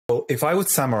if I would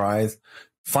summarize,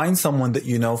 find someone that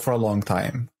you know for a long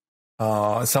time,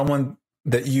 someone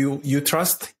that you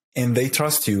trust and they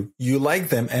trust you. You like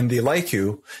them and they like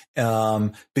you,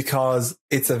 because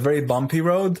it's a very bumpy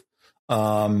road,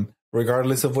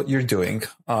 regardless of what you're doing.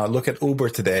 Look at Uber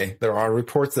today. There are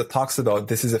reports that talks about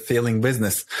this is a failing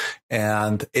business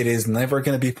and it is never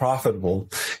going to be profitable.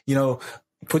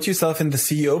 Put yourself in the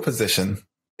CEO position.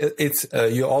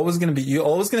 You're always going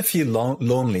to feel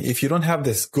lonely if you don't have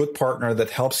this good partner that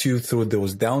helps you through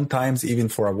those down times. Even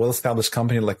for a well-established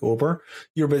company like Uber,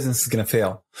 your business is going to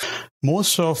fail.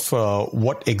 Most of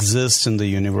what exists in the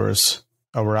universe,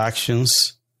 our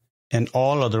actions and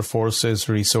all other forces,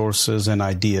 resources, and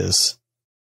ideas,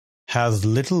 has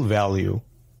little value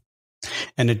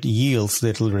and it yields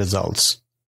little results.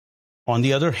 On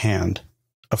the other hand,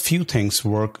 a few things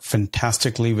work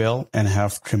fantastically well and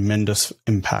have tremendous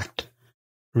impact.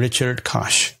 Richard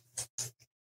Koch.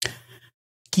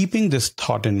 Keeping this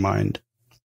thought in mind,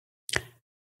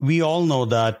 we all know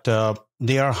that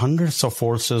there are hundreds of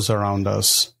forces around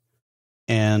us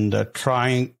and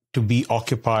trying to be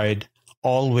occupied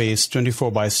always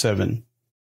 24/7.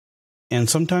 And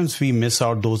sometimes we miss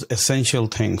out those essential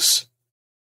things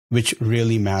which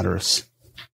really matters.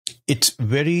 It's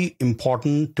very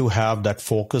important to have that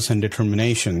focus and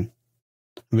determination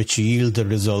which yield the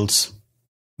results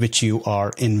which you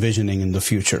are envisioning in the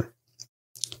future.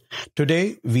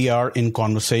 Today, we are in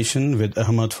conversation with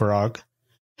Ahmed Farag.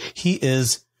 He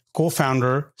is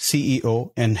co-founder,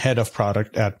 CEO, and head of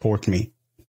product at PortMe,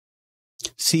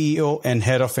 CEO and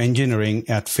head of engineering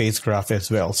at FaceGraph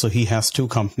as well. So he has two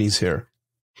companies here.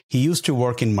 He used to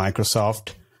work in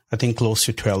Microsoft, I think close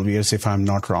to 12 years, if I'm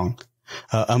not wrong.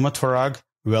 Ahmed Farag,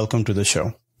 welcome to the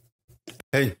show.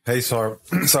 Hey,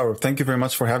 Saurav. Thank you very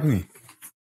much for having me.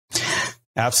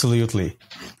 Absolutely.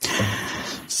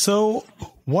 So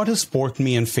what is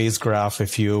PortMe and FaceGraph,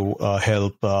 if you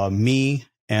help me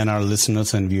and our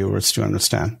listeners and viewers to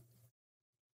understand?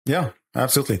 Yeah,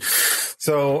 absolutely.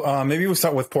 So maybe we'll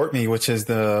start with PortMe, which is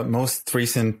the most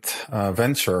recent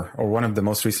venture, or one of the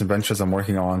most recent ventures I'm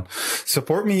working on. So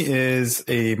PortMe is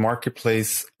a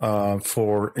marketplace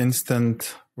for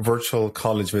instant virtual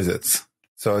college visits.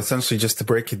 So essentially, just to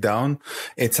break it down,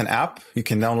 it's an app you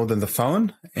can download on the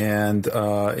phone, and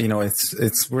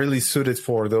it's really suited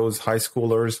for those high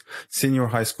schoolers, senior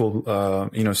high school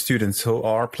students who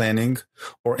are planning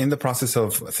or in the process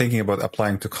of thinking about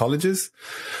applying to colleges.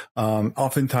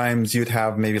 Oftentimes, you'd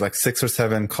have maybe like 6 or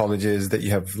 7 colleges that you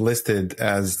have listed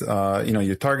as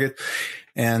your target.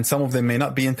 And some of them may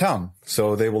not be in town.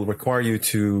 So they will require you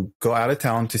to go out of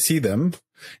town to see them.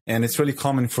 And it's really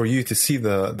common for you to see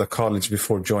the college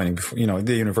before joining,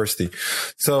 the university.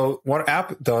 So what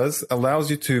app does allows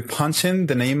you to punch in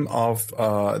the name of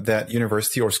that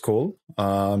university or school,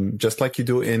 just like you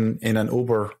do in an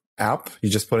Uber app. You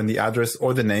just put in the address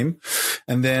or the name,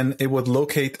 and then it would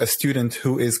locate a student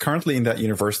who is currently in that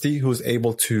university, who's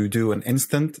able to do an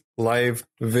instant live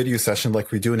video session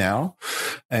like we do now,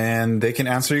 and they can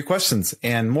answer your questions.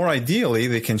 And more ideally,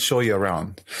 they can show you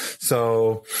around.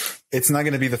 So it's not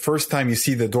going to be the first time you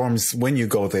see the dorms when you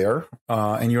go there,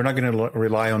 and you're not going to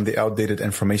rely on the outdated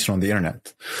information on the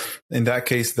internet. In that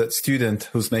case, that student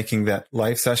who's making that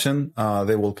live session,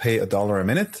 they will pay $1 a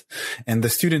minute, and the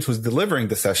student who's delivering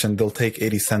the session, they'll take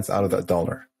 80 cents out of that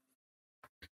 $1.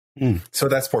 So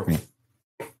that's PortMe.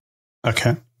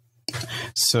 Okay.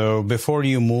 So before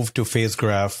you move to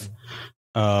FaceGraph,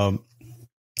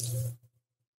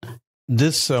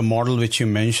 this model which you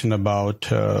mentioned about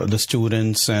the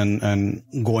students and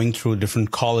going through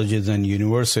different colleges and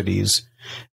universities,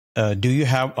 do you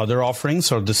have other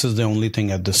offerings, or this is the only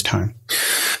thing at this time?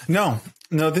 No,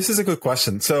 this is a good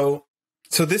question. So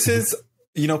this is,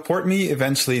 PortMe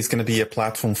eventually is going to be a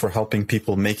platform for helping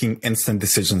people making instant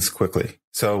decisions quickly.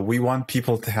 So we want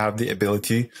people to have the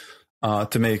ability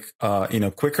to make,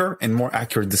 quicker and more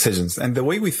accurate decisions. And the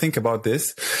way we think about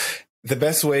this, the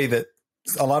best way that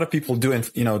a lot of people do,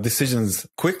 decisions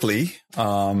quickly,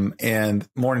 and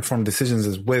more informed decisions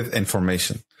is with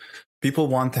information. People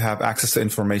want to have access to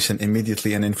information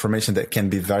immediately, and information that can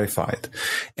be verified.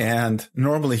 And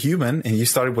normally human, and you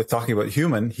started with talking about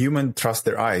human trust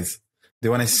their eyes. They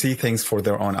want to see things for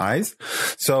their own eyes.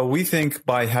 So we think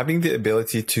by having the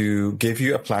ability to give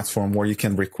you a platform where you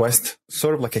can request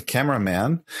sort of like a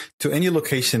cameraman to any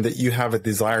location that you have a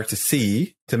desire to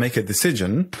see to make a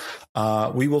decision,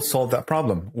 we will solve that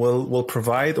problem. We'll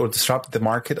provide or disrupt the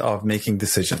market of making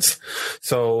decisions.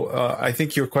 So I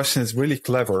think your question is really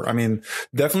clever. I mean,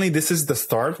 definitely this is the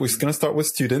start. We're going to start with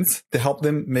students to help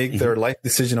them make their life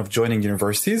decision of joining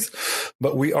universities.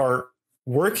 But we are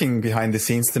working behind the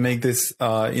scenes to make this,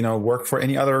 work for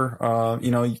any other,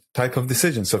 type of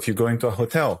decision. So if you're going to a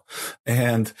hotel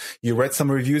and you read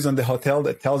some reviews on the hotel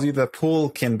that tells you the pool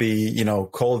can be,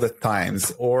 cold at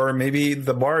times, or maybe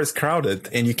the bar is crowded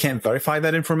and you can't verify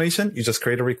that information, you just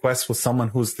create a request with someone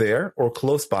who's there or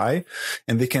close by,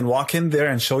 and they can walk in there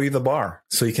and show you the bar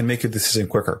so you can make your decision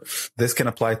quicker. This can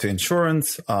apply to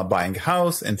insurance, buying a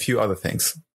house, and a few other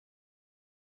things.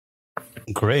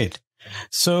 Great.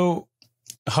 So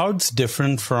how it's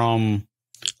different from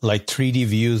like 3D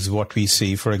views, what we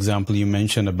see? For example, you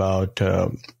mentioned about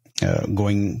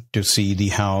going to see the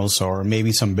house or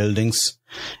maybe some buildings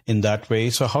in that way.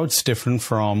 So how it's different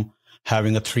from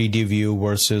having a 3D view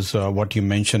versus what you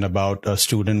mentioned about a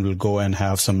student will go and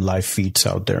have some live feeds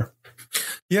out there?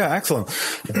 Yeah, excellent.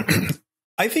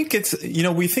 I think it's,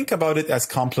 we think about it as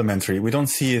complementary. We don't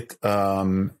see it,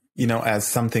 as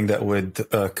something that would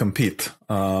compete.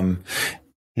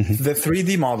 The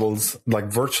 3D models, like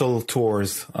virtual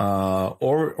tours,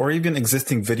 or even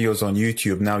existing videos on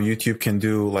YouTube. Now YouTube can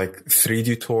do like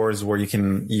 3D tours where you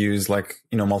can use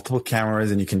multiple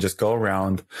cameras and you can just go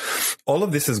around. All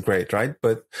of this is great, right?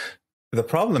 But the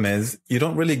problem is you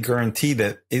don't really guarantee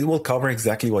that it will cover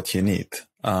exactly what you need.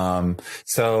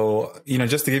 So,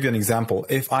 just to give you an example,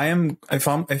 if I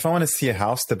want to see a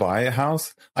house, to buy a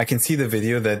house, I can see the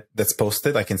video that's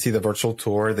posted. I can see the virtual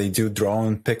tour. They do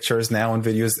drone pictures now and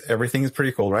videos. Everything is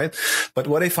pretty cool, right? But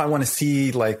what if I want to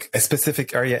see like a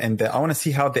specific area and I want to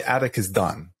see how the attic is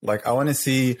done? Like I want to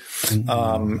see,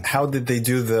 how did they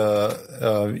do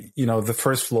the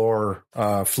first floor,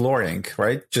 flooring,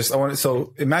 right?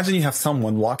 So imagine you have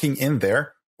someone walking in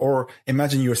there, or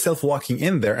imagine yourself walking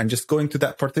in there and just going to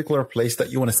that particular place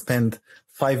that you want to spend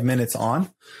 5 minutes on.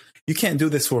 You can't do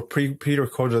this for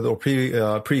pre-recorded or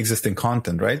pre-existing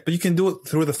content, right? But you can do it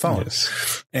through the phone.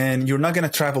 Yes. And you're not going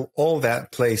to travel all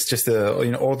that place, just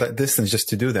all that distance just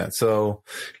to do that. So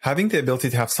having the ability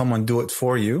to have someone do it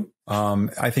for you,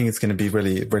 I think it's going to be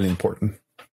really, really important.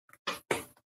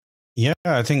 Yeah,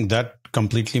 I think that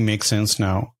completely makes sense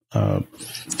now.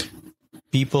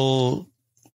 People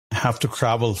have to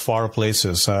travel far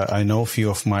places. I know a few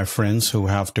of my friends who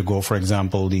have to go, for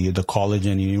example, the college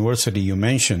and university you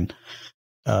mentioned.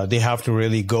 They have to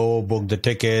really go book the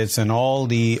tickets and all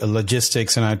the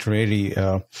logistics and itinerary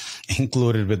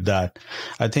included with that.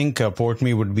 I think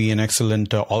PortMe would be an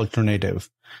excellent alternative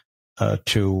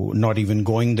to not even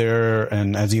going there.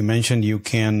 And as you mentioned, you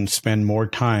can spend more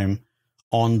time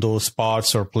on those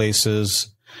spots or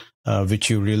places which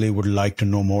you really would like to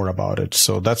know more about it.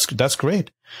 So that's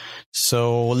great.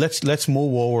 So let's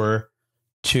move over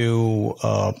to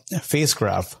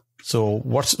FaceGraph. So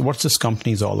what's this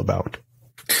company is all about?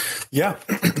 Yeah.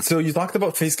 So you talked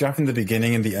about FaceGraph in the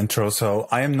beginning, in the intro. So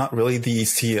I am not really the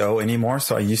CEO anymore.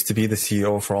 So I used to be the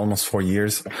CEO for almost 4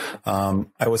 years.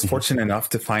 I was fortunate enough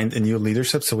to find a new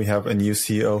leadership. So we have a new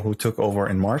CEO who took over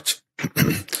in March.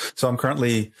 So I'm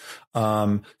currently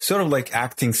sort of like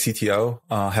acting CTO,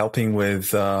 helping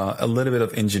with a little bit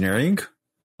of engineering.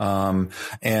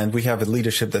 And we have a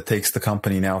leadership that takes the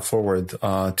company now forward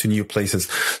to new places.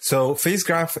 So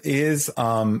FaceGraph is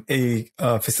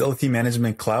a facility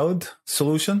management cloud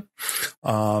solution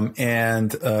and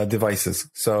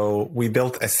devices. So we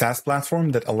built a SaaS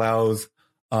platform that allows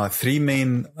three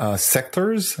main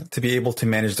sectors to be able to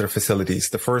manage their facilities.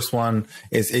 The first one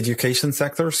is education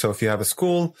sector. So if you have a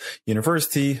school,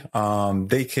 university,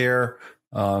 daycare,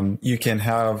 you can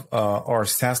have our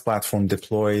SaaS platform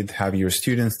deployed, have your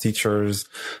students, teachers,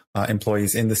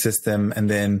 employees in the system, and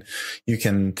then you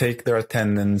can take their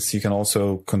attendance. You can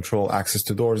also control access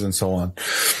to doors and so on.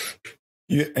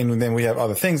 And then we have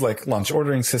other things like lunch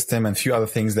ordering system and a few other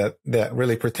things that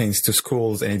really pertains to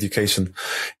schools and education.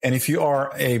 And if you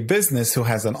are a business who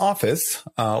has an office,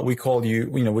 we call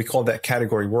that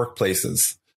category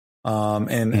workplaces.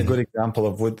 And a good example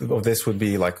of this would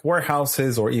be like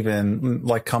warehouses or even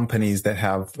like companies that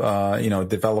have,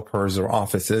 developers or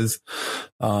offices.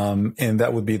 And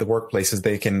that would be the workplaces.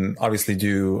 They can obviously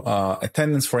do,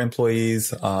 attendance for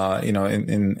employees. In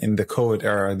the COVID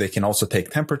era, they can also take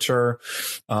temperature.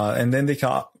 And then they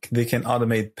can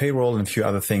automate payroll and a few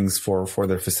other things for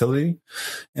their facility.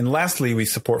 And lastly, we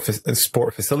support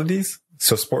sport facilities.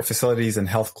 So sport facilities and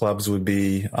health clubs would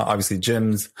be obviously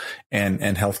gyms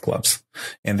and health clubs,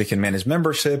 and they can manage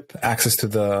membership, access to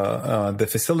the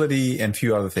facility, and a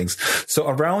few other things. So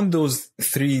around those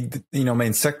three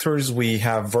main sectors, we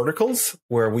have verticals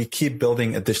where we keep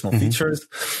building additional features.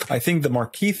 I think the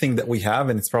marquee thing that we have,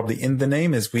 and it's probably in the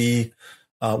name, is we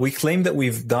claim that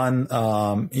we've done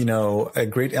a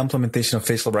great implementation of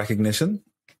facial recognition.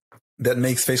 that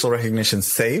makes facial recognition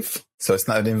safe. So it's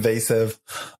not invasive,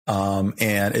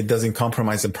 and it doesn't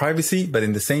compromise in privacy, but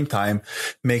in the same time,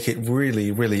 make it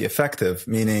really, really effective.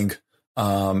 Meaning,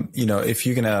 if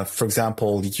you're going to, for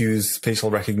example, use facial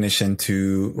recognition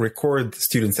to record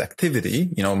students' activity,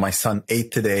 my son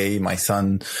ate today, my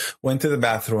son went to the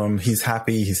bathroom, he's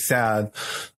happy, he's sad.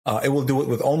 It will do it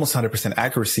with almost 100%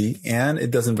 accuracy, and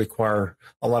it doesn't require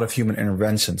a lot of human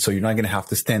intervention. So you're not going to have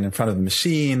to stand in front of the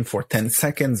machine for 10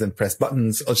 seconds and press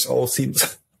buttons. It's all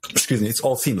seamless. Excuse me. It's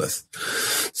all seamless.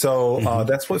 So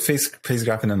that's what face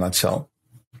graph in a nutshell.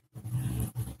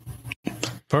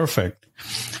 Perfect.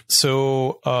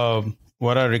 So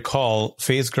what I recall,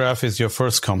 FaceGraph is your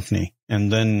first company,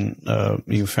 and then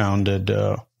you founded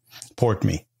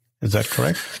PortMe. Is that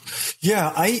correct?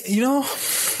 Yeah,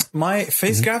 my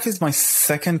FaceGraph is my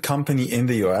second company in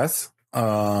the US.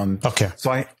 Okay.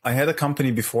 So I had a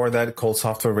company before that called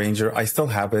Software Ranger. I still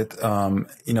have it.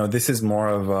 This is more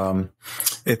of,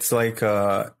 it's like,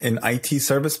 an IT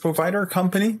service provider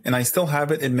company, and I still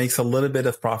have it. It makes a little bit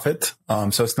of profit.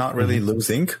 So it's not really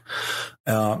losing.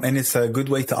 And it's a good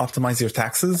way to optimize your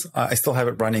taxes. I still have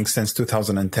it running since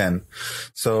 2010.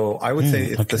 So I would say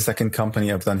it's the second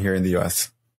company I've done here in the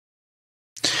US.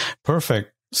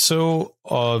 Perfect. So,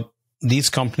 these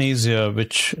companies,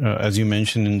 which, as you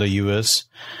mentioned in the US,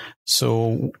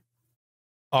 so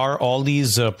are all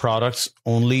these products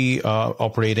only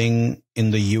operating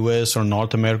in the US or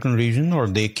North American region, or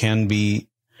they can be,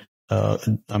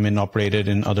 operated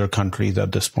in other countries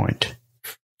at this point?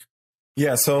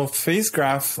 Yeah, so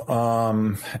FaceGraph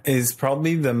is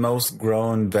probably the most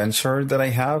grown venture that I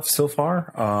have so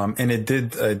far, and it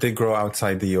did grow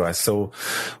outside the US. So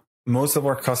most of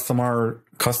our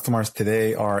customers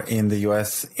today are in the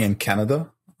US and Canada,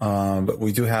 but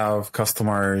we do have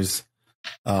customers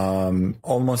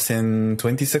almost in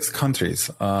 26 countries.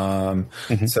 So,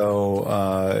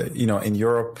 in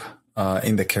Europe,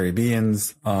 in the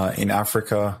Caribbeans, in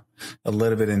Africa, a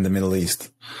little bit in the Middle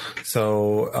East.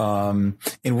 So,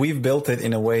 and we've built it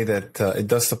in a way that it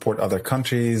does support other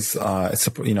countries.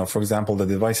 For example, the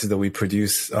devices that we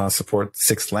produce support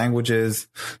 6 languages.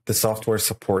 The software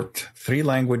support 3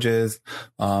 languages.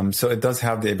 So it does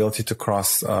have the ability to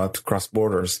cross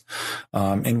borders.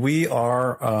 And we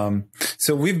are,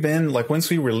 so we've been like,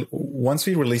 once we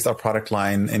released our product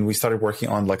line and we started working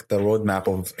on like the roadmap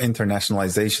of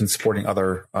internationalization, supporting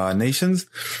other nations.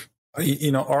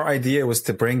 Our idea was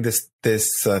to bring this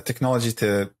technology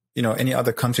to, any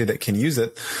other country that can use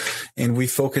it. And we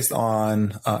focused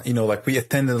on, we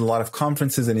attended a lot of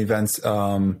conferences and events,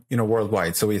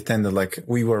 worldwide. So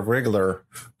we were a regular,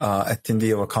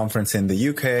 attendee of a conference in the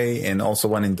UK and also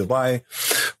one in Dubai.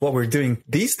 What we're doing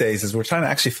these days is we're trying to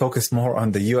actually focus more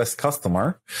on the US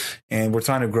customer, and we're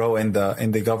trying to grow in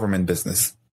the government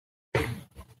business.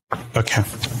 Okay.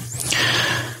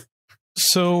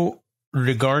 So,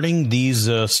 regarding these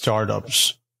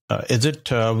startups, is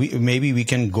it maybe we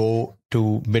can go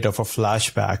to a bit of a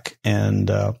flashback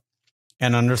and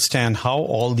understand how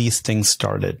all these things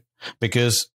started?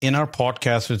 Because in our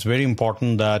podcast, it's very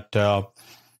important that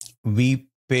we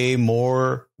pay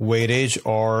more weightage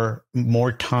or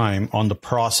more time on the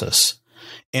process.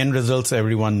 End results,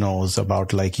 everyone knows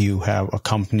about. Like, you have a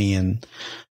company and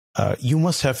you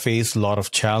must have faced a lot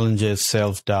of challenges,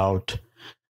 self-doubt,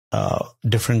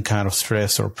 different kind of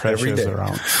stress or pressures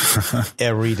around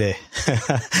every day.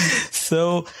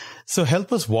 So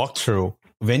help us walk through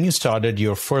when you started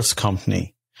your first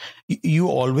company. You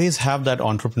always have that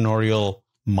entrepreneurial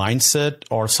mindset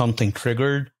or something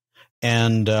triggered,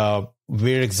 and how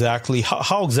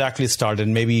exactly started?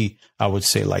 Maybe I would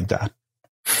say like that.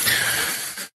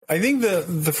 I think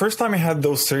the first time I had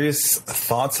those serious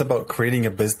thoughts about creating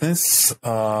a business,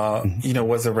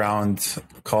 was around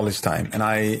college time. And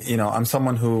I'm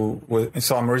someone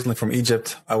I'm originally from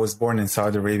Egypt. I was born in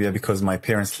Saudi Arabia because my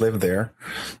parents lived there,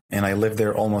 and I lived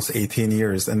there almost 18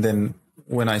 years. And then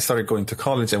when I started going to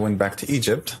college, I went back to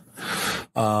Egypt.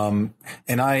 And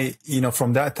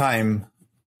from that time,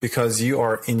 because you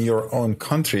are in your own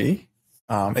country,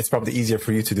 it's probably easier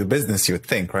for you to do business, you would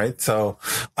think, right? So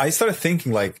I started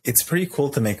thinking like, it's pretty cool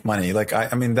to make money. Like,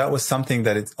 that was something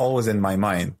that it's always in my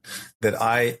mind,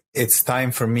 that it's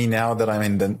time for me now that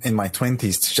I'm in my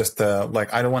 20s to just,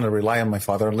 I don't want to rely on my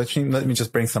father. Let me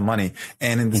just bring some money.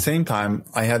 And in the same time,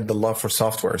 I had the love for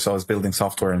software. So I was building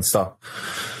software and stuff.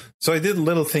 So I did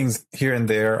little things here and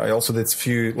there. I also did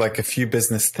a few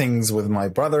business things with my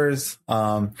brothers.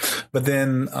 But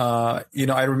then, I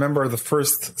remember the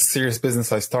first serious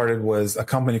business I started was a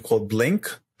company called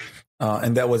Blink.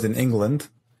 And that was in England.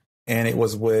 and it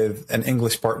was with an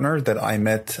English partner that I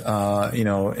met,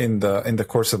 in the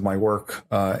course of my work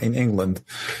in England.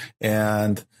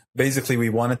 And basically, we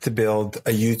wanted to build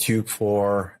a YouTube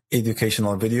for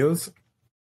educational videos.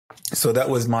 So that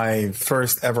was my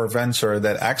first ever venture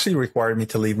that actually required me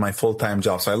to leave my full-time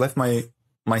job. So I left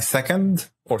my second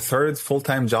or third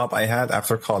full-time job I had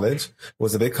after college. It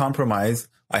was a big compromise.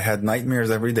 I had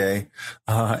nightmares every day,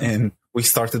 and we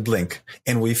started Blink,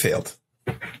 and we failed.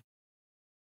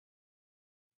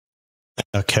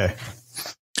 Okay.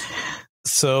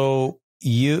 So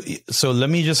let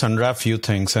me just unwrap a few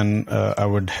things, and I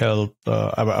would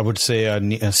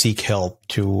say seek help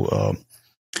to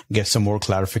get some more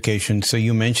clarification. So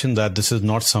you mentioned that this is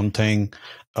not something,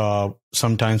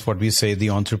 sometimes what we say, the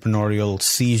entrepreneurial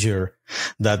seizure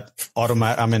that all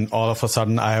of a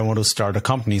sudden I want to start a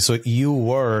company. So you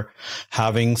were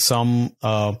having some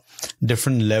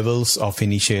different levels of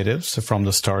initiatives from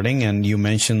the starting. And you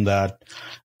mentioned that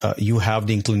you have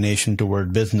the inclination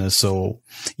toward business. So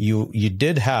you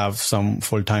did have some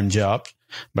full-time jobs,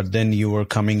 but then you were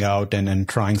coming out and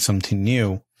trying something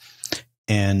new,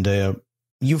 and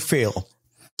you fail.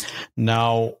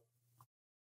 Now,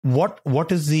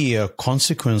 what is the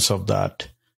consequence of that?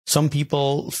 Some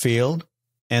people failed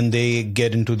and they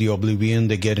get into the oblivion.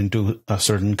 They get into a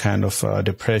certain kind of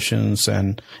depressions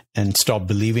and stop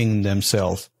believing in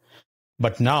themselves.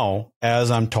 But now, as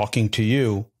I'm talking to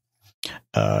you,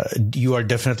 you are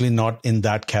definitely not in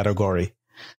that category.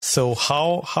 So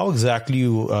how exactly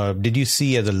did you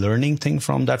see as a learning thing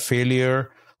from that failure?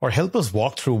 Or help us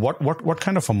walk through what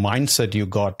kind of a mindset you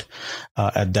got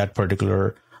at that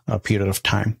particular period of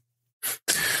time?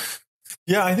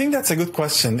 Yeah, I think that's a good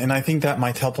question. And I think that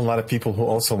might help a lot of people who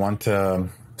also want to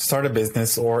start a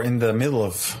business or in the middle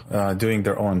of doing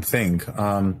their own thing.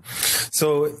 And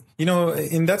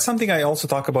that's something I also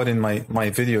talk about in my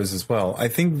videos as well. I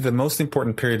think the most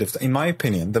important period in my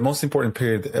opinion, the most important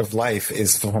period of life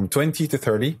is from 20 to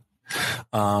 30.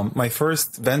 My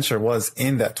first venture was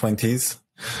in that 20s.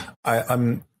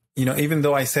 I'm even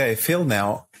though I say I failed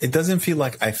now, it doesn't feel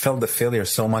like I felt the failure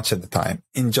so much at the time.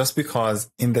 And just because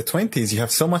in the 20s, you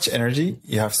have so much energy,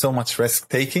 you have so much risk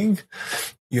taking,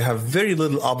 you have very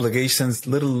little obligations,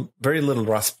 very little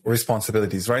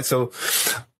responsibilities, right? So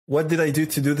what did I do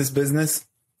to do this business?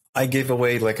 I gave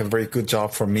away like a very good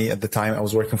job for me at the time. I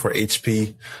was working for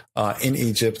HP in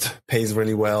Egypt, pays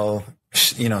really well,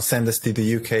 send us to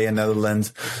the UK and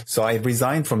Netherlands. So I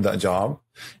resigned from that job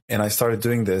and I started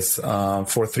doing this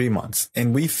for 3 months,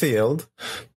 and we failed.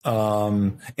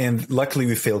 And luckily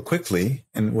we failed quickly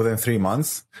and within 3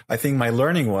 months. I think my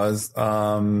learning was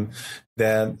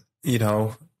that,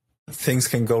 things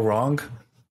can go wrong,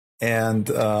 and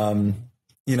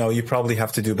you probably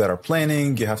have to do better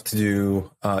planning. You have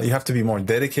to be more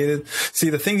dedicated. See,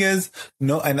 the thing is,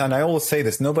 and I always say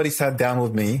this, nobody sat down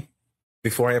with me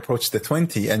before I approached the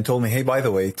 20 and told me, hey, by the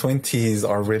way, 20s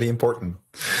are really important.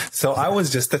 So I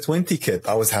was just a 20 kid.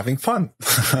 I was having fun.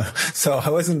 So I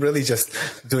wasn't really just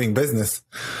doing business.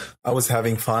 I was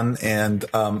having fun. And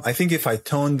I think if I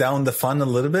toned down the fun a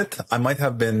little bit, I might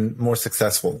have been more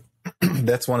successful.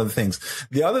 That's one of the things.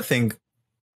 The other thing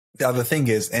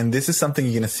is, and this is something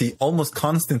you're going to see almost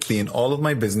constantly in all of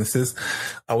my businesses,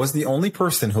 I was the only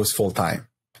person who's full-time.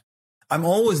 I'm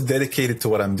always dedicated to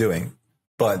what I'm doing,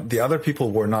 but the other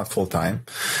people were not full-time.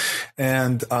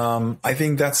 And I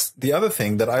think that's the other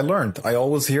thing that I learned. I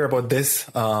always hear about this.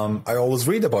 I always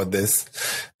read about this,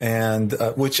 and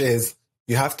which is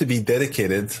you have to be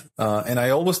dedicated. And I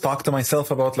always talk to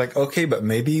myself about like, okay, but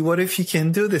maybe what if you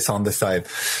can do this on the side?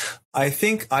 I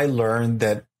think I learned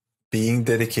that being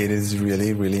dedicated is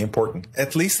really, really important,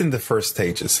 at least in the first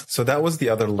stages. So that was the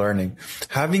other learning.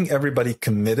 Having everybody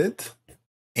committed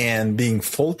and being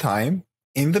full-time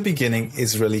in the beginning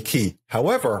is really key.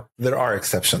 However, there are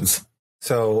exceptions.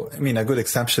 So, I mean, a good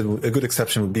exception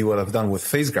would be what I've done with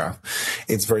FaceGraph.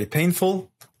 It's very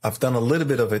painful. I've done a little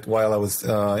bit of it while I was,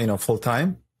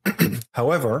 full-time.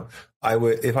 However,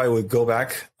 if I would go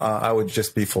back, I would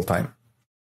just be full-time.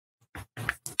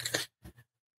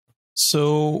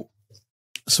 So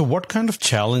what kind of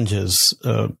challenges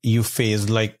you faced?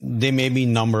 Like, there may be a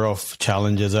number of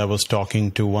challenges. I was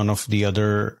talking to one of the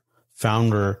other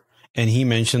founder, and he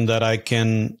mentioned that I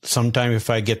can sometime, if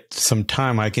I get some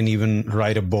time, I can even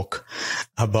write a book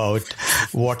about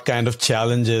what kind of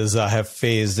challenges I have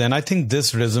faced. And I think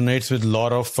this resonates with a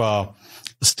lot of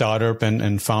startup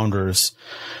and founders.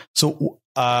 So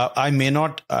I may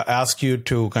not ask you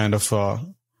to kind of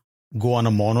go on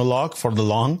a monologue for the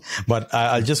long, but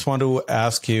I just want to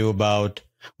ask you about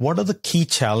what are the key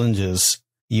challenges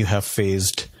you have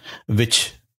faced,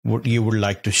 which you would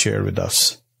like to share with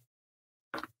us?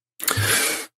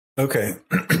 Okay,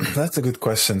 that's a good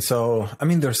question. So, I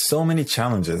mean, there's so many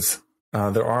challenges.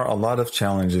 There are a lot of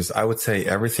challenges. I would say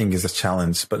everything is a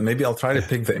challenge, but maybe I'll try to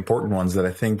pick the important ones that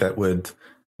I think that would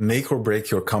make or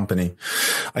break your company.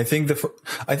 I think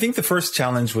the first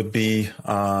challenge would be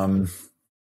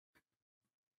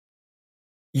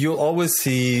you'll always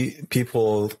see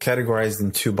people categorized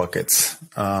in two buckets.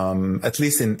 At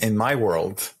least in my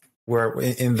world, where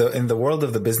in the world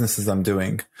of the businesses I'm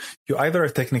doing, you're either a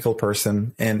technical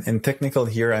person, and in technical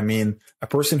here, I mean a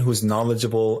person who's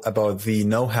knowledgeable about the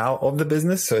know-how of the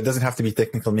business. So it doesn't have to be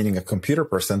technical, meaning a computer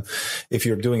person. If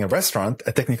you're doing a restaurant,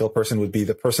 a technical person would be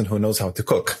the person who knows how to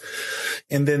cook.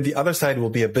 And then the other side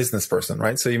will be a business person,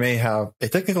 right? So you may have a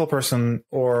technical person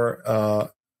or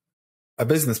a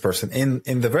business person.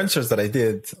 In the ventures that I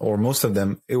did, or most of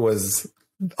them, it was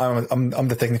I'm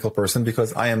the technical person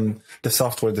because I am the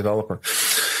software developer.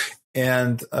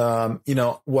 And,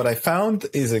 what I found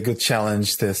is a good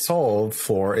challenge to solve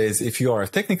for is if you are a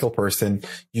technical person,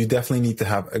 you definitely need to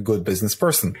have a good business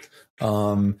person.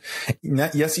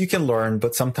 Yes, you can learn,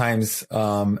 but sometimes,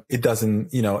 it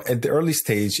doesn't, at the early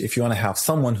stage, if you want to have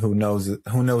someone who knows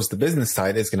the business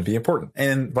side, is going to be important,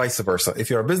 and vice versa. If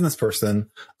you're a business person,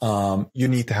 you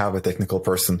need to have a technical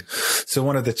person. So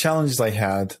one of the challenges I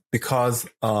had, because,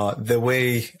 the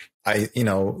way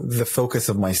the focus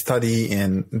of my study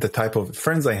and the type of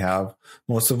friends I have,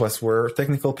 most of us were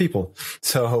technical people.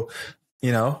 So,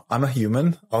 I'm a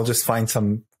human. I'll just find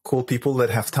some cool people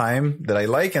that have time that I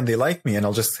like and they like me, and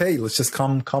I'll just, hey, let's just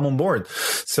come on board.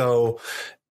 So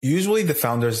usually the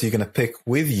founders you're going to pick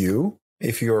with you,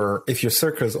 if your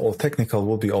circle is all technical,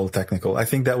 will be all technical. I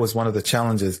think that was one of the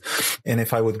challenges. And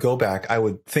if I would go back, I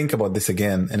would think about this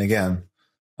again and again.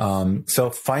 So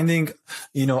finding,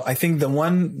 I think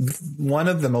one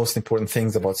of the most important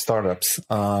things about startups,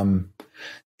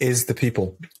 is the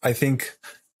people. I think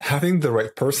having the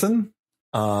right person,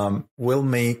 will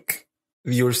make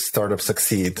your startup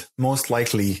succeed. Most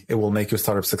likely it will make your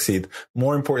startup succeed.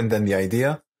 More important than the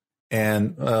idea,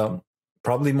 and,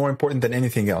 probably more important than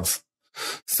anything else.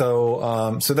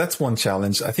 So that's one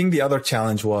challenge. I think the other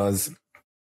challenge was,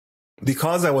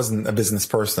 because I wasn't a business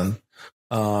person,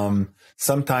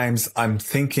 sometimes I'm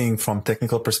thinking from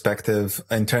technical perspective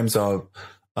in terms of,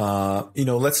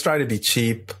 let's try to be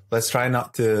cheap. Let's try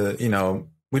not to,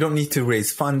 we don't need to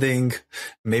raise funding.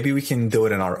 Maybe we can do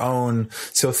it on our own.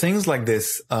 So things like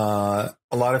this, a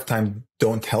lot of time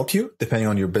don't help you depending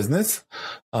on your business.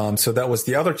 So that was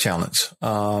the other challenge.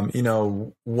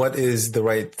 What is the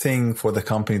right thing for the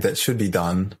company that should be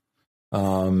done,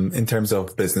 in terms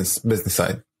of business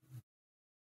side?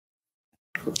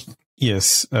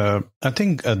 Yes, I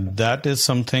think that is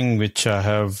something which I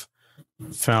have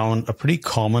found a pretty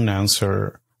common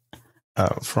answer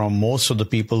from most of the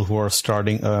people who are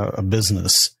starting a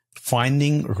business: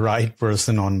 finding right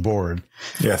person on board.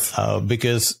 Yes.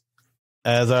 Because,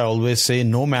 as I always say,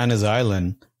 no man is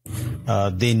island.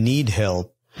 They need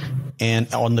help.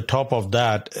 And on the top of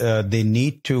that,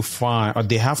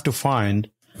 they have to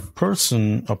find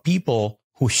person or people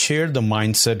who share the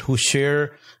mindset, who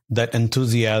share that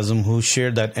enthusiasm, who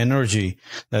share that energy,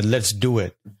 that let's do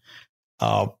it.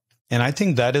 And I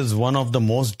think that is one of the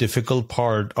most difficult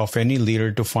part of any leader,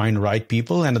 to find right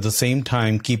people, and at the same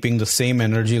time keeping the same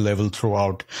energy level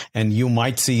throughout. And you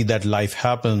might see that life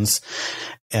happens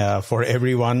for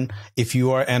everyone. If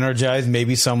you are energized,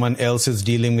 maybe someone else is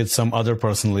dealing with some other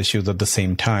personal issues at the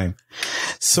same time.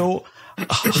 So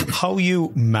how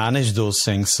you manage those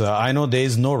things? I know there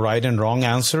is no right and wrong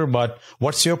answer, but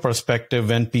what's your perspective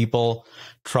when people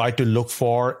try to look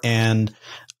for and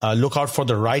look out for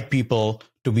the right people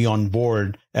to be on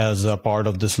board as a part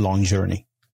of this long journey?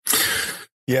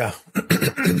 Yeah.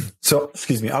 So,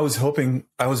 excuse me. I was hoping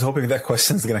that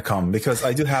question is going to come, because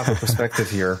I do have a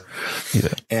perspective here. Yeah.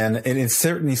 And it is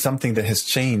certainly something that has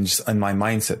changed in my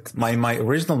mindset. My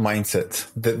original mindset,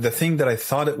 the thing that I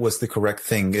thought it was the correct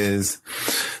thing is,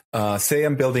 say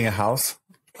I'm building a house.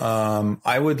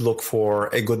 I would look for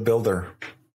a good builder.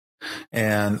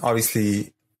 And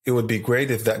obviously, it would be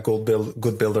great if that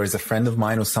good builder is a friend of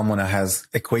mine or someone I has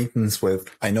acquaintance with.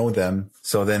 I know them,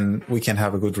 so then we can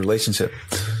have a good relationship.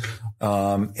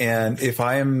 And if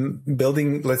I am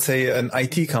building, let's say, an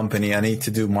IT company, I need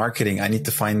to do marketing. I need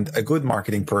to find a good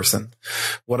marketing person.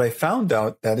 What I found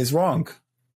out, that is wrong.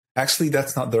 Actually,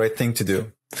 that's not the right thing to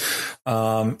do.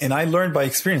 And I learned by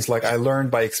experience.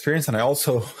 And I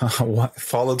also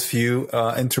followed few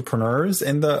entrepreneurs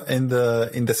in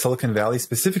the Silicon Valley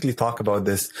specifically talk about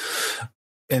this.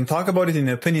 and talk about it in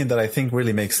an opinion that I think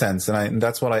really makes sense. And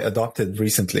that's what I adopted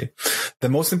recently. The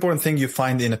most important thing you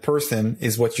find in a person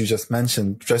is what you just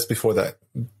mentioned just before that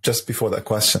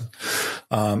question.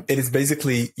 It is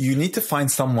basically, you need to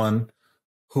find someone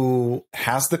who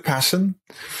has the passion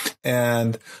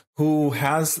and who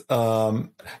has,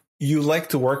 you like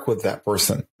to work with that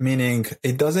person, meaning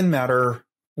it doesn't matter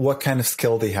what kind of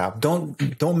skill they have.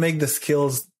 Don't make the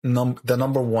skills the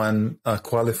number one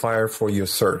qualifier for your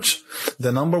search.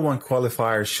 The number one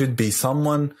qualifier should be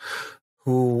someone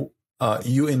who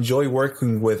you enjoy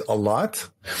working with a lot,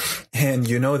 and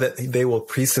you know that they will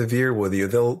persevere with you.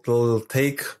 They'll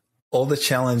take all the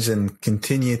challenge and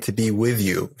continue to be with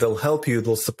you. They'll help you.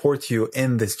 They'll support you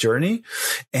in this journey.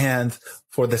 And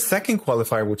for the second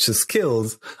qualifier, which is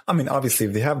skills, I mean, obviously,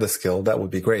 if they have the skill, that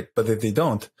would be great. But if they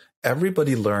don't,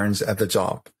 everybody learns at the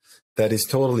job. That is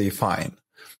totally fine.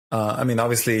 I mean,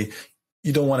 obviously,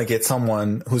 you don't want to get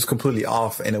someone who's completely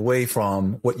off and away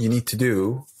from what you need to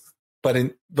do. But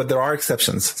there are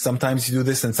exceptions. Sometimes you do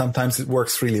this and sometimes it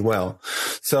works really well.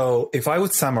 So if I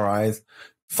would summarize,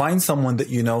 find someone that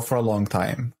you know for a long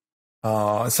time,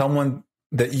 someone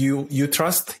that you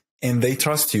trust and they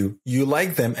trust you. You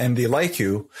like them and they like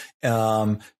you,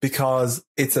 because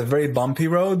it's a very bumpy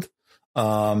road,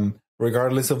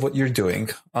 regardless of what you're doing.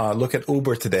 Look at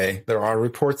Uber today. There are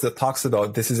reports that talks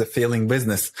about this is a failing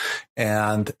business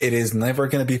and it is never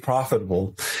going to be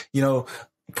profitable.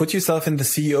 Put yourself in the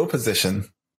CEO position.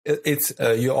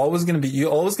 You're always going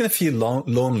to feel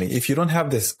lonely if you don't have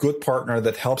this good partner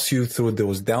that helps you through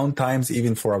those down times.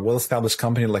 Even for a well-established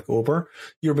company like Uber,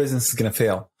 your business is going to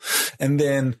fail. And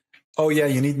then,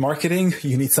 you need marketing.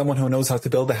 You need someone who knows how to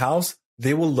build a house.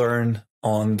 They will learn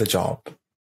on the job.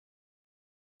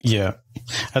 Yeah,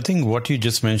 I think what you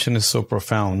just mentioned is so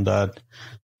profound that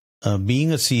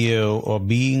being a CEO or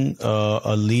being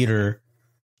a leader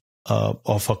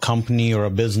of a company or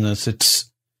a business,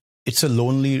 it's a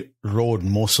lonely road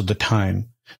most of the time,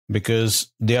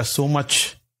 because there's so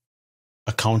much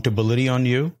accountability on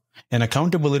you, and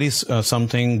accountability is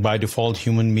something by default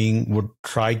human being would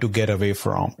try to get away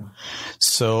from.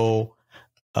 So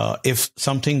if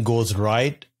something goes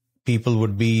right, people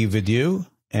would be with you.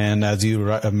 And as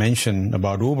you mentioned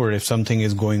about Uber, if something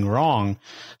is going wrong,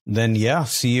 then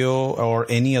CEO or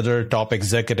any other top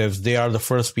executives, they are the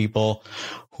first people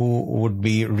who would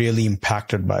be really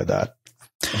impacted by that.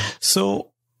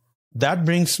 So that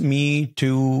brings me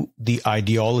to the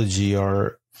ideology,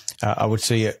 or I would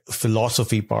say a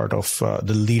philosophy part of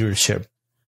the leadership.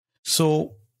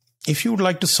 So if you would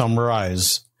like to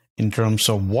summarize in terms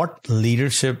of what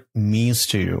leadership means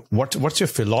to you, what's your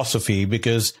philosophy?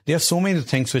 Because there are so many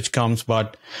things which comes,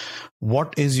 but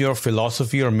what is your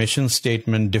philosophy or mission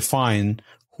statement define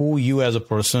who you as a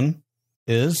person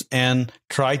is, and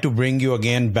try to bring you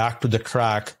again back to the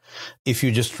track if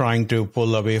you're just trying to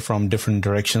pull away from different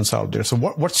directions out there. So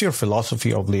what's your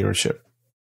philosophy of leadership?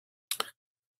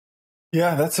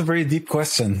 Yeah, that's a very deep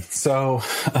question. So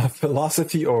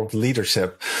philosophy of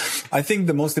leadership. I think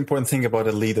the most important thing about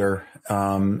a leader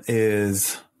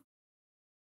is,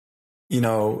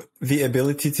 the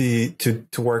ability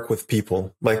to work with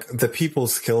people. Like, the people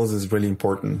skills is really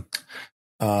important.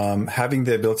 Having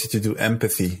the ability to do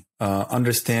empathy,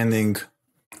 understanding,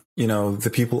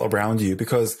 the people around you.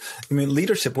 Because,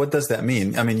 leadership, what does that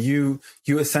mean? You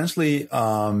essentially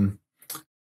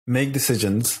make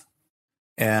decisions,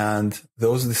 and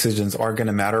those decisions are going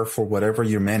to matter for whatever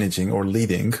you're managing or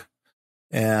leading.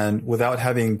 And without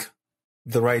having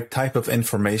the right type of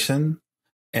information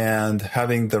and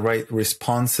having the right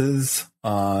responses,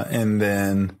 and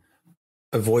then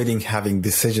avoiding having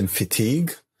decision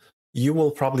fatigue, you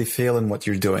will probably fail in what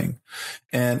you're doing.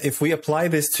 And if we apply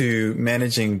this to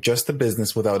managing just a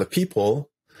business without a people,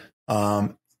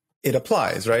 it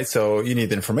applies, right? So you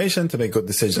need information to make good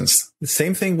decisions. The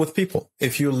same thing with people.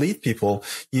 If you lead people,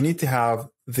 you need to have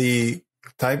the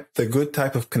good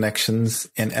type of connections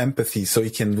and empathy, so you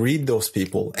can read those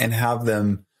people and have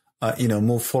them,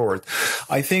 move forward.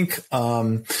 I think,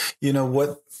 and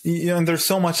there's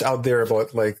so much out there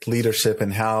about like leadership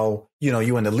and how,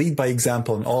 you want to lead by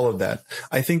example and all of that.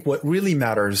 I think what really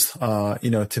matters,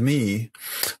 to me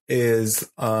is,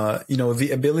 the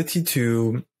ability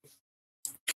to,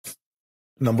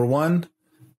 number one,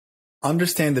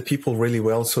 understand the people really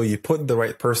well, so you put the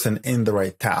right person in the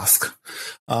right task.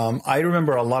 I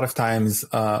remember a lot of times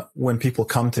when people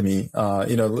come to me,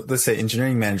 let's say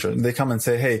engineering manager, they come and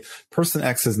say, hey, person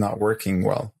X is not working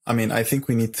well. I think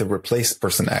we need to replace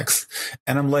person X.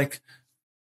 And I'm like,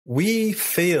 we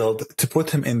failed to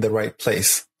put him in the right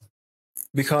place.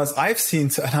 because I've seen,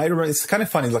 and I remember, it's kind of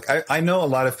funny. Like I know a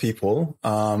lot of people,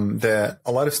 that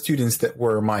a lot of students that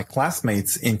were my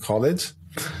classmates in college.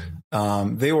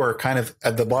 They were kind of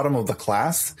at the bottom of the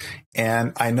class.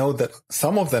 And I know that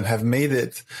some of them have made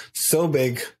it so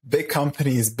big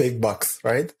companies, big bucks,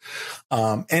 right?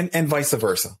 And vice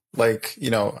versa. Like,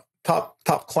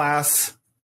 top class,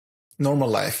 normal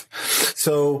life.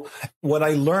 So what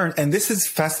I learned, and this is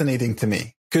fascinating to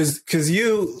me, because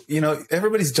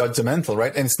everybody's judgmental,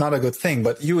 right? And it's not a good thing,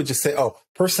 but you would just say, oh,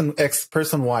 person X,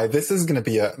 person Y, this is going to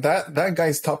be that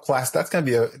guy's top class. That's going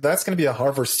to be a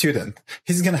Harvard student.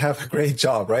 He's going to have a great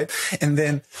job, right? And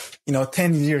then,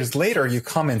 10 years later, you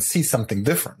come and see something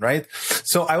different, right?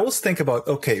 So I always think about,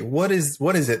 okay, what is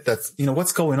it that's,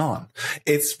 what's going on?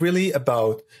 It's really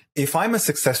about, if I'm a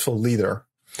successful leader,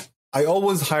 I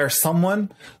always hire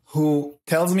someone who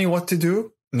tells me what to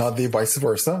do, not the vice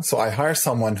versa. So I hire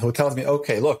someone who tells me,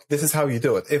 okay, look, this is how you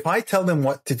do it. If I tell them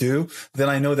what to do, then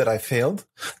I know that I failed.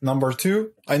 Number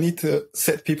two, I need to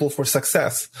set people for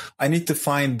success. I need to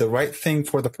find the right thing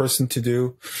for the person to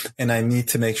do. And I need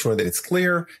to make sure that it's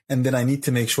clear. And then I need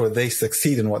to make sure they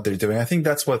succeed in what they're doing. I think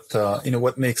that's what,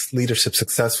 what makes leadership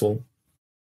successful.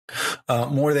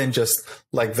 More than just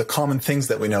like the common things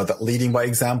that we know, that leading by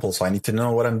example. So I need to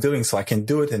know what I'm doing so I can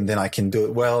do it, and then I can do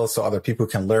it well so other people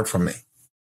can learn from me.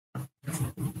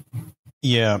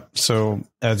 Yeah. So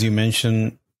as you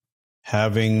mentioned,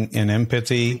 having an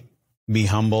empathy, be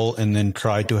humble, and then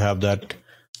try to have that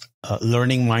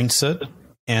learning mindset,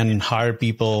 and hire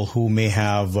people who may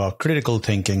have critical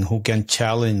thinking, who can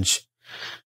challenge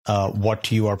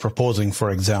what you are proposing, for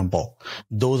example.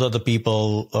 Those are the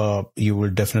people you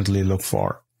will definitely look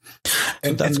for.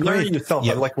 And that's great. Yourself.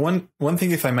 Yeah. Like one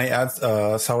thing, if I may add,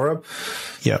 Saurabh.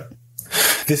 Yeah.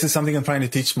 This is something I'm trying to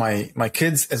teach my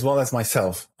kids as well as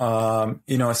myself.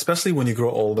 Especially when you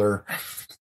grow older,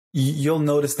 you'll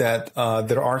notice that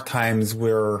there are times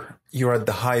where you're at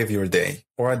the high of your day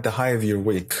or at the high of your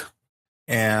week,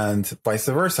 and vice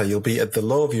versa. You'll be at the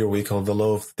low of your week or the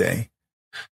low of the day.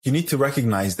 You need to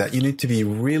recognize that. You need to be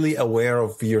really aware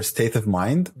of your state of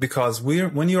mind, because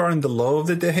when you are in the low of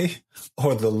the day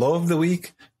or the low of the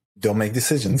week, don't make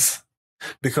decisions,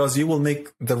 because you will make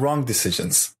the wrong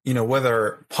decisions,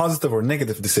 whether positive or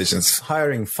negative decisions,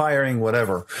 hiring, firing,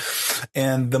 whatever.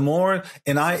 And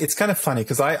it's kind of funny,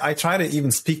 because I try to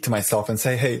even speak to myself and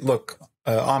say, hey, look,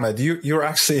 Ahmed,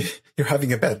 you're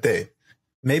having a bad day.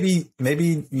 Maybe,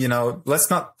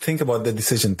 let's not think about the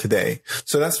decision today.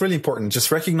 So that's really important.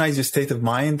 Just recognize your state of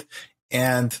mind,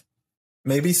 and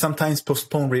maybe sometimes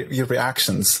postpone your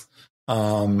reactions.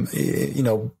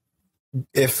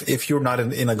 If you're not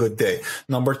in a good day.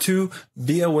 Number two,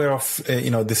 be aware of,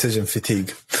 decision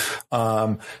fatigue.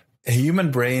 A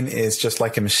human brain is just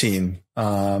like a machine.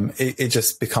 It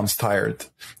just becomes tired.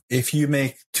 If you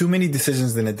make too many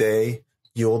decisions in a day,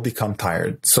 you'll become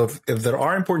tired. So if there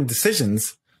are important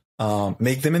decisions,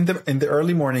 make them in the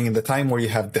early morning, in the time where you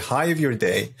have the high of your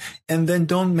day, and then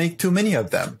don't make too many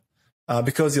of them,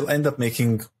 because you'll end up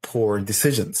making poor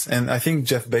decisions. And I think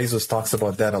Jeff Bezos talks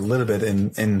about that a little bit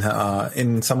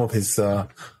in some of his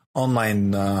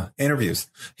online interviews.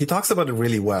 He talks about it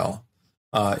really well.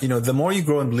 The more you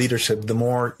grow in leadership, the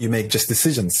more you make just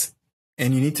decisions.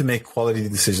 And you need to make quality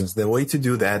decisions. The way to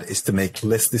do that is to make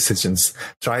less decisions.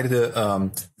 Try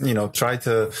to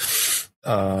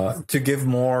give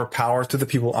more power to the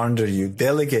people under you.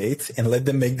 Delegate and let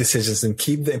them make decisions, and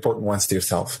keep the important ones to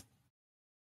yourself.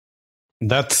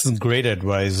 That's great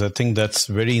advice. I think that's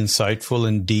very insightful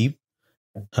and deep.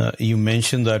 You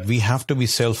mentioned that we have to be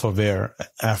self-aware.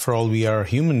 After all, we are a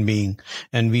human being,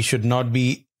 and we should not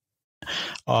be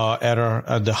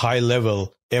at the high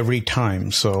level every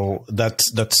time. So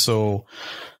that's so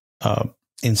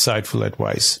insightful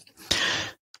advice.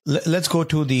 Let's go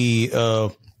to the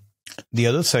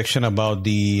other section about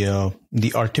the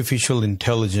artificial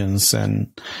intelligence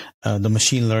and the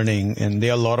machine learning. And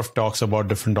there are a lot of talks about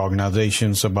different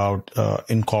organizations about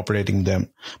incorporating them.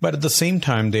 But at the same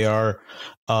time, there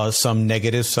are some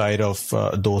negative side of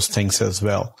those things as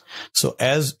well. So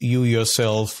as you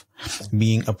yourself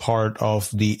being a part of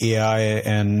the AI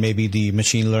and maybe the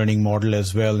machine learning model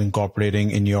as well,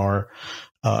 incorporating in your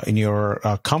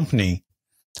company,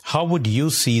 how would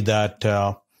you see that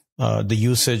the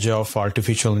usage of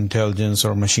artificial intelligence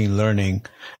or machine learning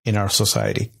in our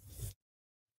society?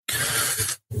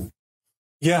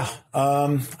 Yeah,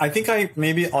 I think I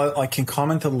can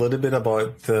comment a little bit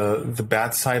about the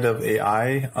bad side of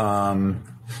AI,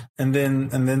 and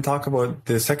then talk about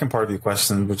the second part of your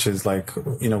question, which is like,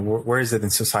 where is it in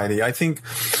society? I think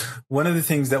one of the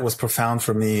things that was profound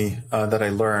for me that I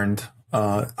learned,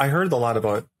 I heard a lot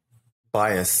about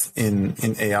bias in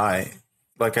AI.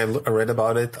 Like I read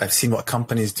about it. I've seen what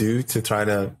companies do to try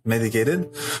to mitigate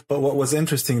it. But what was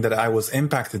interesting that I was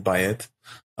impacted by it.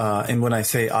 And when I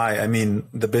say I mean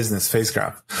the business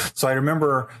FaceGraph. So I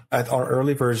remember at our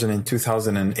early version in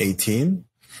 2018,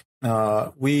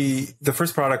 the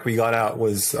first product we got out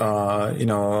was,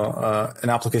 an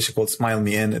application called Smile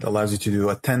Me In. It allows you to do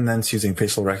attendance using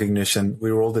facial recognition. We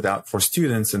rolled it out for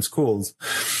students in schools.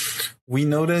 We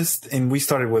noticed, and we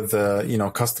started with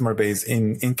the, customer base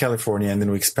in California, and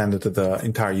then we expanded to the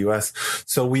entire US.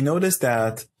 So we noticed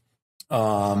that,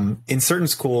 in certain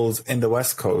schools in the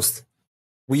West Coast,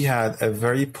 we had a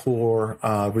very poor,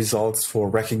 results for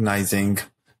recognizing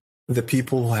the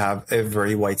people who have a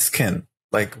very white skin,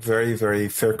 like very, very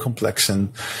fair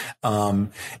complexion.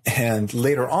 And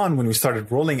later on, when we started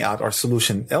rolling out our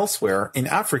solution elsewhere in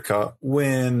Africa,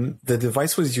 when the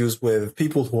device was used with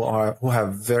people who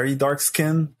have very dark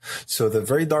skin, so the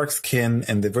very dark skin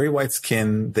and the very white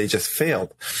skin, they just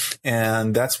failed.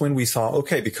 And that's when we saw,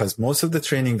 okay, because most of the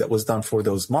training that was done for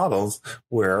those models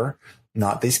were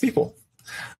not these people.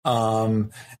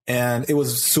 And it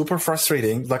was super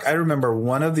frustrating. Like I remember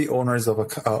one of the owners of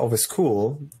a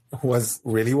school who was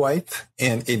really white,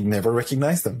 and it never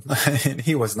recognized them, and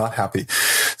he was not happy.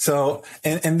 So,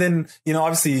 and then,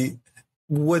 obviously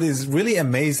what is really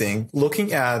amazing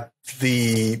looking at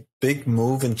the big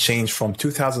move and change from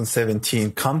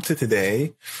 2017 come to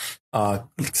today,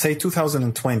 say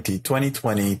 2020,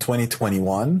 2020,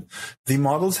 2021, the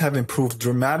models have improved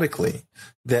dramatically,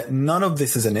 that none of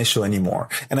this is an issue anymore.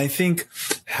 And I think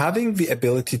having the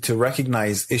ability to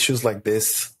recognize issues like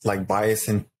this, like bias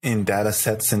in data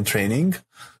sets and training,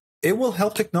 it will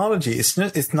help technology.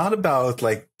 It's not about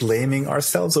like blaming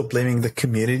ourselves or blaming the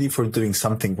community for doing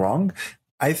something wrong.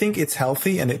 I think it's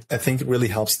healthy, and I think it really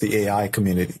helps the AI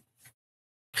community.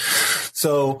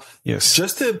 So yes,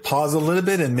 just to pause a little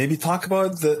bit and maybe talk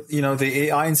about the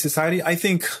AI in society. I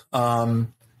think,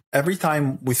 every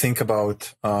time we think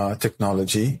about,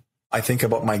 technology, I think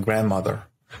about my grandmother,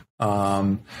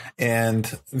 and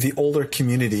the older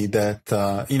community that,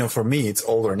 for me, it's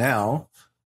older now.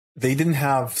 They didn't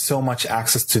have so much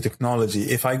access to technology.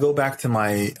 If I go back to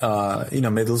my,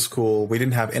 middle school, we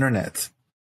didn't have internet.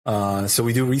 So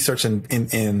we do research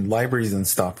in libraries and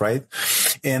stuff, right?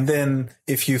 And then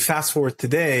if you fast forward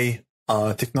today,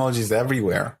 technology is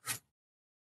everywhere.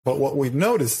 But what we've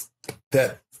noticed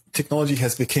that technology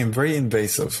has become very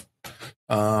invasive.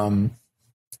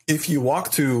 If you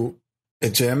walk to a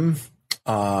gym,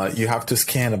 you have to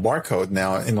scan a barcode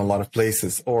now in a lot of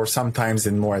places, or sometimes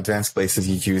in more advanced places,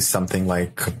 you use something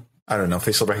like, I don't know,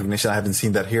 facial recognition. I haven't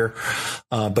seen that here.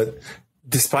 But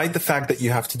despite the fact that you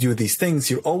have to do these things,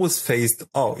 you're always faced,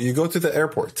 you go to the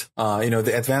airport,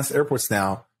 the advanced airports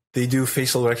now, they do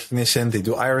facial recognition, they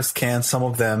do iris scans, some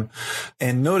of them.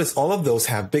 And notice all of those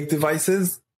have big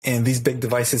devices, and these big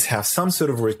devices have some sort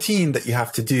of routine that you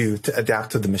have to do to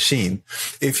adapt to the machine.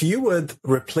 If you would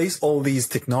replace all these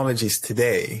technologies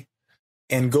today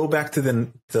and go back to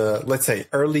the let's say,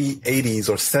 early 80s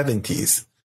or 70s,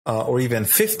 or even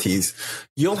 50s,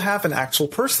 you'll have an actual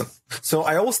person. So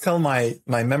I always tell my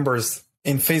members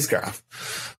in FaceGraph,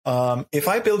 if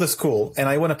I build a school and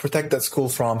I want to protect that school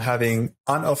from having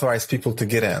unauthorized people to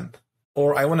get in,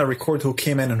 or I want to record who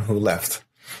came in and who left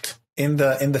in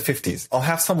the 50s, I'll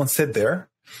have someone sit there,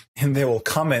 and they will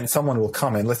come in, someone will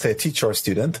come in, let's say a teacher or a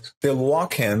student, they'll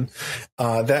walk in,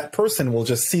 that person will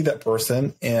just see that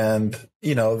person, and,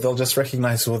 they'll just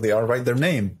recognize who they are, write their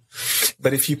name.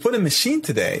 But if you put a machine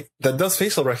today that does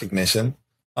facial recognition,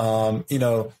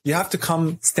 you have to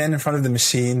come stand in front of the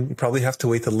machine. You probably have to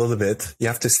wait a little bit. You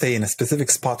have to stay in a specific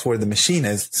spot where the machine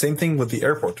is. Same thing with the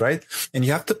airport, right? And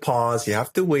you have to pause. You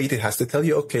have to wait. It has to tell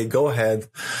you, okay, go ahead.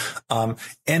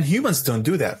 And humans don't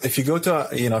do that. If you go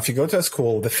to a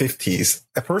school, the 50s,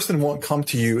 a person won't come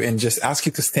to you and just ask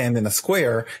you to stand in a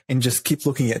square and just keep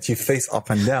looking at you face up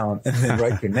and down and then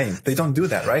write your name. They don't do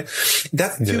that, right?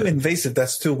 That's too invasive.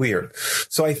 That's too weird.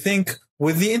 So I think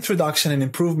with the introduction and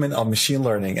improvement of machine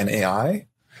learning and AI,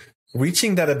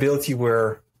 reaching that ability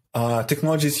where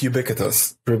technology is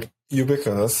ubiquitous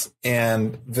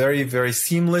and very, very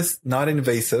seamless, not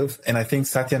invasive. And I think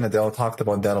Satya Nadella talked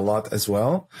about that a lot as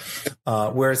well,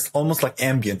 where it's almost like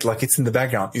ambient, like it's in the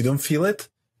background. You don't feel it.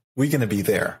 We're going to be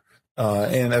there.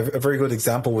 And a very good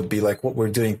example would be like what we're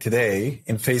doing today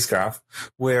in FaceGraph,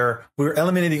 where we're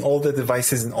eliminating all the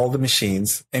devices and all the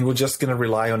machines, and we're just going to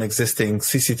rely on existing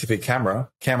CCTV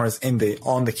cameras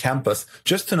on the campus,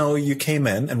 just to know you came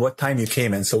in and what time you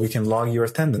came in, so we can log your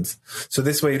attendance. So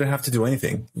this way you don't have to do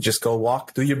anything. You just go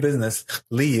walk, do your business,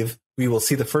 leave. We will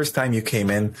see the first time you came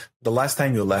in, the last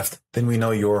time you left. Then we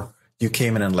know your you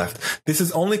came in and left. This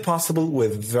is only possible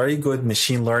with very good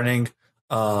machine learning.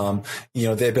 The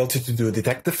ability to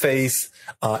detect the face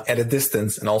at a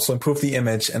distance, and also improve the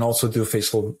image, and also do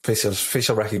facial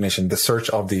recognition, the search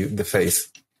of the face.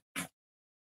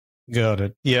 Got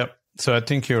it. Yep. So I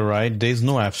think you're right. There's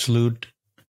no absolute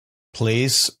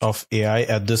place of AI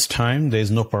at this time.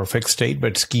 There's no perfect state,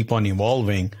 but it's keep on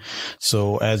evolving.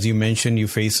 So as you mentioned, you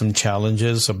face some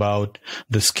challenges about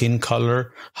the skin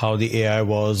color, how the AI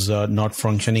was not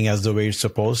functioning as the way it's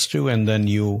supposed to, and then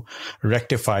you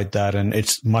rectified that, and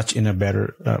it's much in a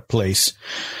better place.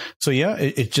 So yeah,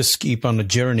 it just keep on a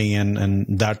journey, and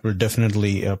that will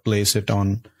definitely place it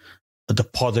on the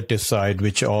positive side,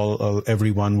 which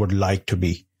everyone would like to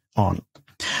be on.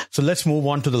 So let's move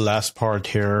on to the last part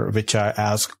here, which I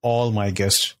ask all my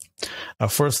guests.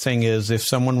 First thing is, if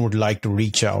someone would like to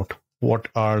reach out, what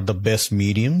are the best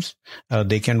mediums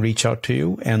they can reach out to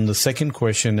you? And the second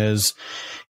question is,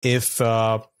 if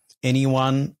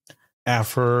anyone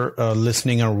after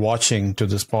listening or watching to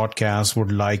this podcast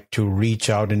would like to reach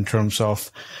out in terms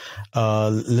of,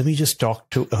 let me just talk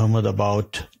to Ahmed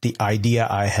about the idea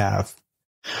I have.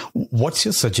 What's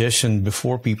your suggestion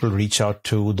before people reach out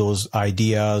to those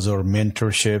ideas or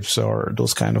mentorships or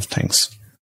those kind of things?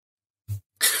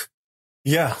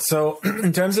 Yeah. So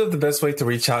in terms of the best way to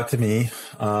reach out to me,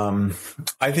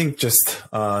 I think just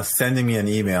sending me an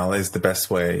email is the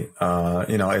best way.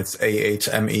 It's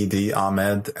AHMED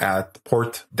Ahmed at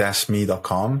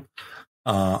port-me.com.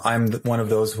 I'm one of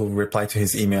those who reply to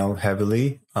his email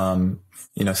heavily.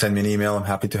 Send me an email. I'm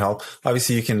happy to help.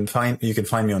 Obviously, you can find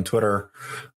me on Twitter,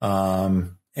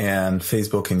 and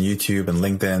Facebook and YouTube and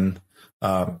LinkedIn.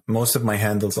 Most of my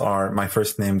handles are my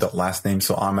first name dot last name.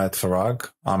 So Ahmed Farag.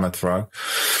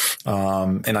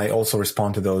 And I also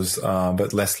respond to those,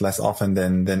 but less often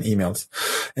than emails.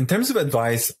 In terms of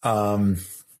advice,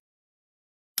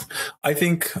 I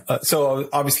think, so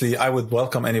obviously I would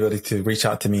welcome anybody to reach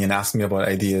out to me and ask me about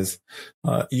ideas.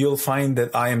 You'll find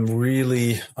that I am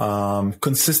really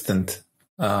consistent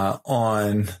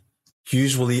on,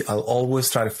 usually I'll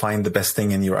always try to find the best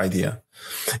thing in your idea.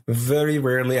 Very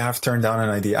rarely I have turned down an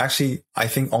idea. Actually, I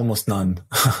think almost none.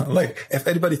 Like if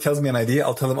anybody tells me an idea,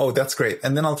 I'll tell them, oh, that's great.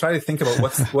 And then I'll try to think about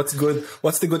what's good,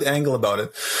 what's the good angle about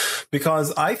it.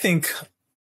 Because I think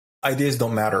ideas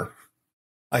don't matter.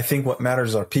 I think what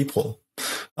matters are people.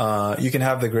 You can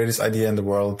have the greatest idea in the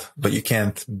world, but you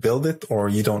can't build it or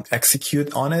you don't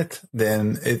execute on it,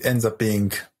 then it ends up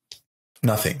being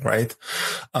nothing, right?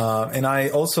 And I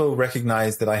also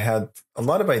recognize that I had a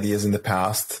lot of ideas in the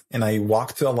past, and I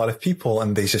walked to a lot of people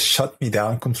and they just shut me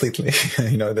down completely.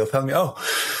 They'll tell me, oh,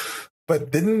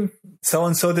 but didn't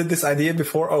so-and-so did this idea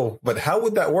before? Oh, but how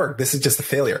would that work? This is just a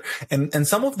failure. And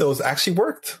some of those actually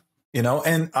worked,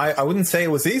 and I wouldn't say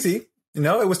it was easy.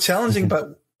 It was challenging,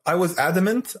 but I was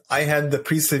adamant. I had the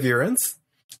perseverance.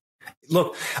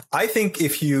 Look, I think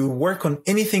if you work on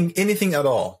anything at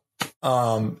all,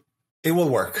 it will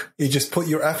work. You just put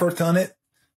your effort on it.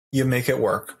 You make it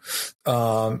work.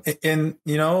 I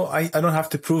don't have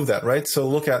to prove that, right? So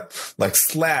look at like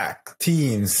Slack,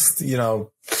 Teams,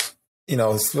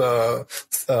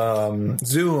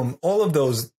 Zoom, all of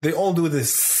those, they all do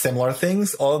this similar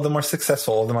things. All of them are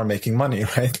successful. All of them are making money,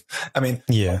 right? I mean,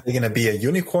 yeah. Are they going to be a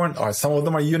unicorn, or some of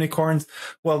them are unicorns?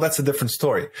 Well, that's a different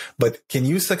story. But can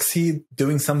you succeed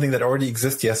doing something that already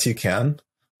exists? Yes, you can.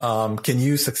 Can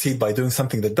you succeed by doing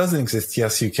something that doesn't exist?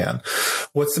 Yes, you can.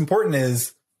 What's important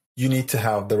is you need to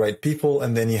have the right people,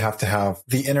 and then you have to have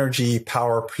the energy,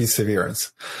 power,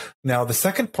 perseverance. Now, the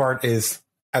second part is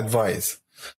advice.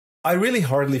 I really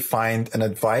hardly find an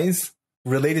advice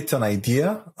related to an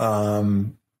idea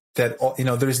that,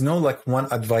 there is no like one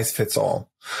advice fits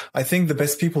all. I think the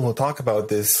best people who talk about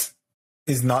this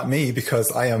is not me,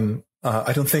 because I don't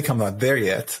think I'm not there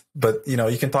yet. But,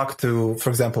 you can talk to,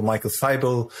 for example, Michael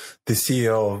Seibel, the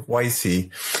CEO of YC,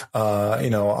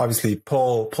 obviously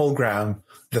Paul Graham,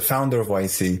 the founder of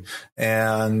YC,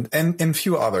 and a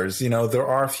few others. There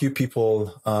are a few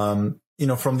people,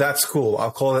 from that school.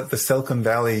 I'll call it the Silicon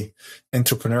Valley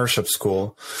Entrepreneurship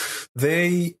School.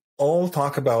 They all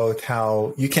talk about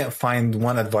how you can't find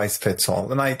one advice fits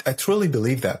all. And I truly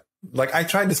believe that. Like I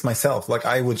tried this myself. Like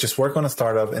I would just work on a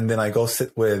startup, and then I go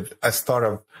sit with a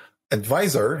startup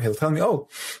advisor. He'll tell me, oh,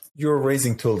 you're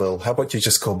raising too little. How about you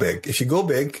just go big? If you go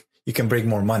big, you can bring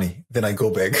more money. Then I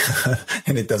go big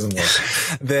and it doesn't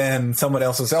work. Then someone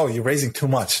else will say, oh, you're raising too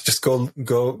much. Just go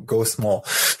small.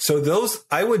 So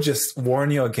I would just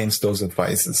warn you against those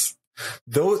advices.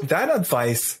 That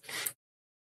advice,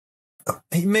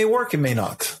 it may work, it may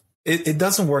not. It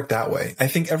doesn't work that way. I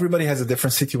think everybody has a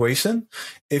different situation.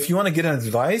 If you want to get an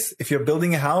advice, if you're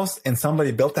building a house and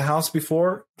somebody built the house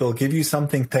before, they'll give you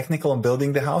something technical on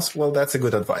building the house. Well, that's a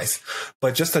good advice.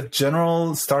 But just a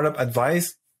general startup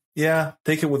advice, yeah,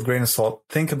 take it with a grain of salt.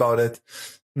 Think about it.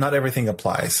 Not everything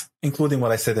applies, including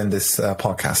what I said in this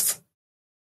podcast.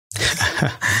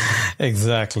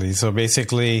 Exactly. So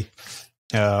basically,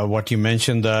 what you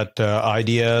mentioned that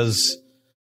ideas,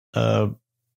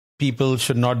 people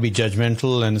should not be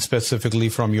judgmental, and specifically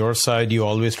from your side, you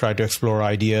always try to explore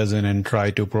ideas and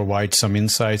try to provide some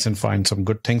insights and find some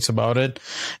good things about it,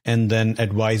 and then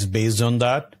advise based on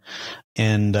that.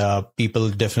 And people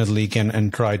definitely can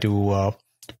and try to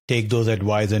take those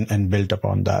advice and build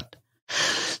upon that.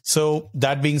 So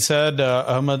that being said,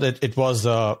 Ahmed, it was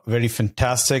a very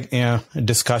fantastic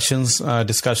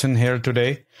discussion here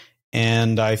today,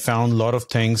 and I found a lot of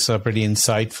things pretty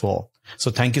insightful. So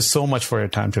thank you so much for your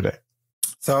time today.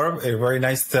 Saurabh, very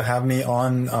nice to have me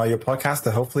on your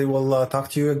podcast. Hopefully we'll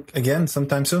talk to you again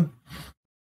sometime soon.